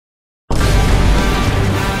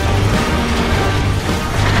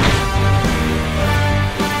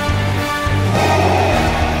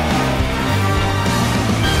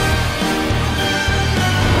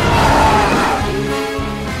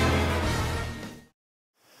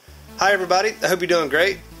Hi everybody, I hope you're doing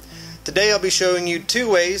great. Today I'll be showing you two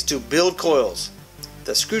ways to build coils,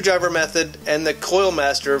 the screwdriver method and the Coil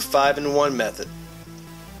Master 5-in-1 method.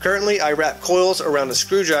 Currently I wrap coils around a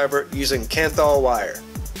screwdriver using Kanthal wire.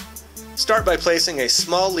 Start by placing a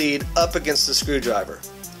small lead up against the screwdriver.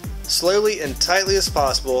 Slowly and tightly as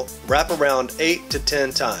possible, wrap around 8 to 10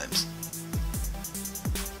 times.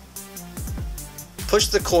 Push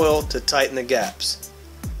the coil to tighten the gaps.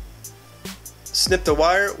 Snip the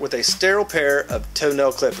wire with a sterile pair of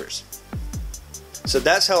toenail clippers. So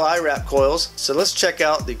that's how I wrap coils, so let's check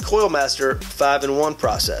out the Coil Master 5-in-1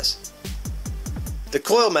 process. The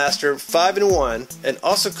Coil Master 5-in-1, and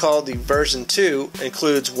also called the version 2,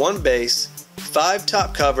 includes one base, 5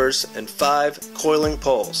 top covers, and 5 coiling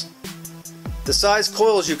poles. The size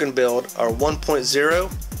coils you can build are 1.0,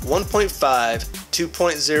 1.5,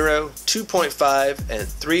 2.0, 2.5, and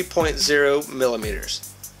 3.0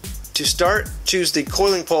 millimeters. To start, choose the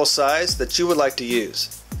coiling pole size that you would like to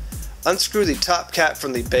use. Unscrew the top cap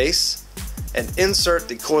from the base and insert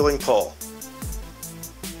the coiling pole.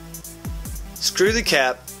 Screw the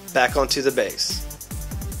cap back onto the base.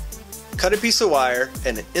 Cut a piece of wire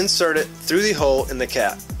and insert it through the hole in the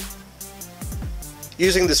cap.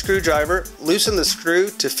 Using the screwdriver, loosen the screw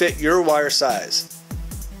to fit your wire size.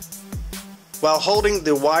 While holding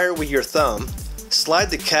the wire with your thumb, slide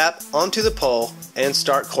the cap onto the pole and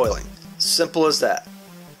start coiling. Simple as that.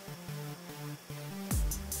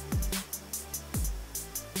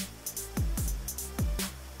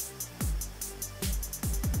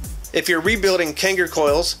 If you're rebuilding Kanger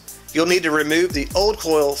coils, you'll need to remove the old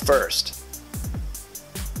coil first.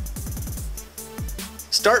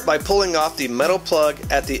 Start by pulling off the metal plug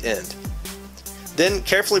at the end. Then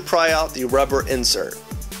carefully pry out the rubber insert.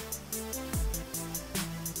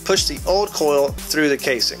 Push the old coil through the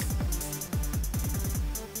casing.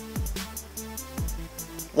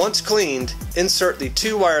 Once cleaned, insert the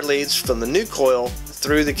 2 wire leads from the new coil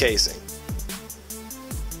through the casing.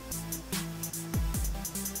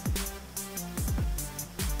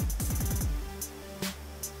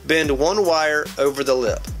 Bend one wire over the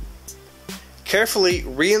lip. Carefully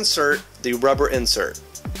reinsert the rubber insert.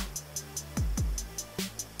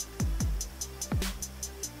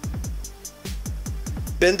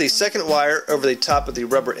 Bend the second wire over the top of the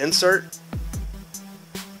rubber insert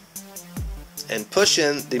and push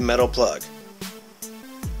in the metal plug.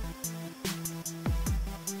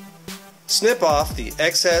 Snip off the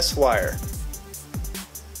excess wire.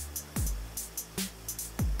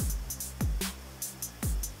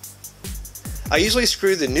 I usually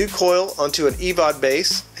screw the new coil onto an EVOD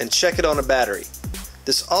base and check it on a battery.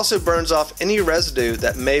 This also burns off any residue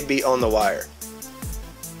that may be on the wire.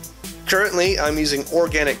 Currently I'm using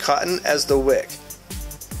organic cotton as the wick.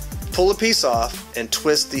 Pull a piece off and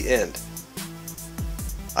twist the end.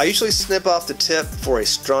 I usually snip off the tip for a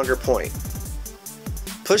stronger point.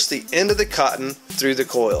 Push the end of the cotton through the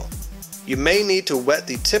coil. You may need to wet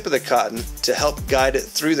the tip of the cotton to help guide it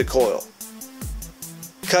through the coil.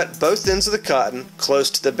 Cut both ends of the cotton close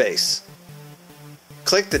to the base.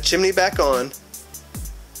 Click the chimney back on,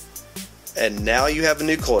 and now you have a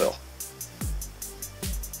new coil.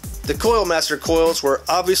 The Coil Master coils were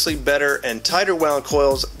obviously better and tighter wound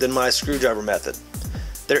coils than my screwdriver method.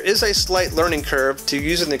 There is a slight learning curve to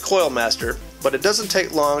using the Coil Master, but it doesn't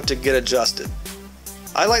take long to get adjusted.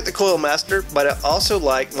 I like the Coil Master, but I also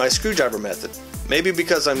like my screwdriver method, maybe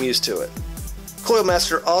because I'm used to it. Coil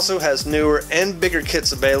Master also has newer and bigger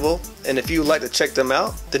kits available, and if you would like to check them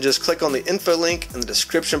out, then just click on the info link in the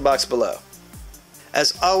description box below.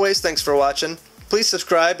 As always, thanks for watching. Please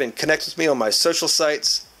subscribe and connect with me on my social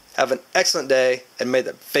sites. Have an excellent day, and may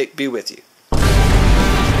the fate be with you.